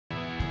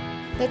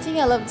The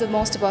thing I love the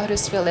most about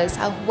Huddersfield is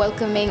how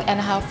welcoming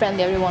and how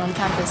friendly everyone on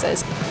campus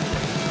is.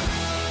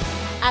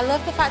 I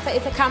love the fact that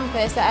it's a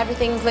campus, that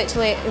everything's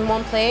literally in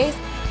one place.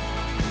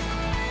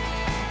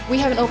 We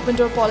have an open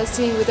door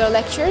policy with our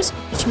lecturers,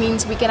 which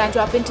means we can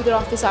drop into their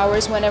office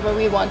hours whenever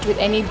we want with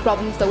any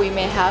problems that we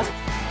may have.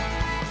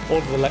 All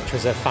of the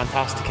lecturers are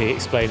fantastically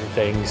explaining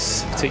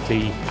things,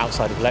 particularly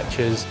outside of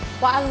lectures.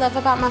 What I love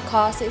about my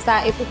course is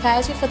that it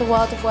prepares you for the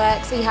world of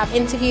work, so you have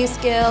interview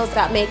skills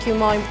that make you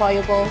more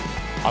employable.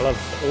 I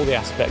love all the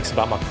aspects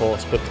about my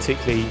course, but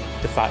particularly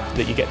the fact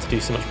that you get to do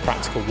so much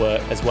practical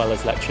work as well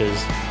as lectures.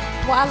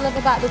 What I love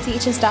about the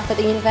teaching staff at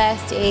the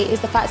university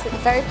is the fact that they're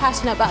very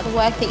passionate about the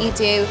work that you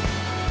do.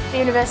 The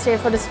University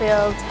of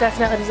Huddersfield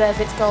definitely deserves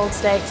its gold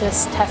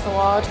status TEF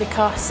award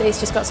because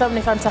it's just got so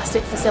many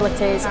fantastic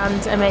facilities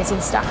and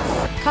amazing staff.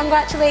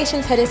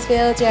 Congratulations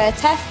Huddersfield, you're a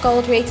TEF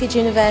gold rated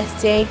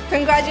university.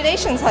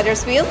 Congratulations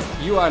Huddersfield.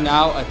 You are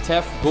now a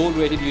TEF gold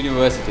rated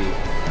university.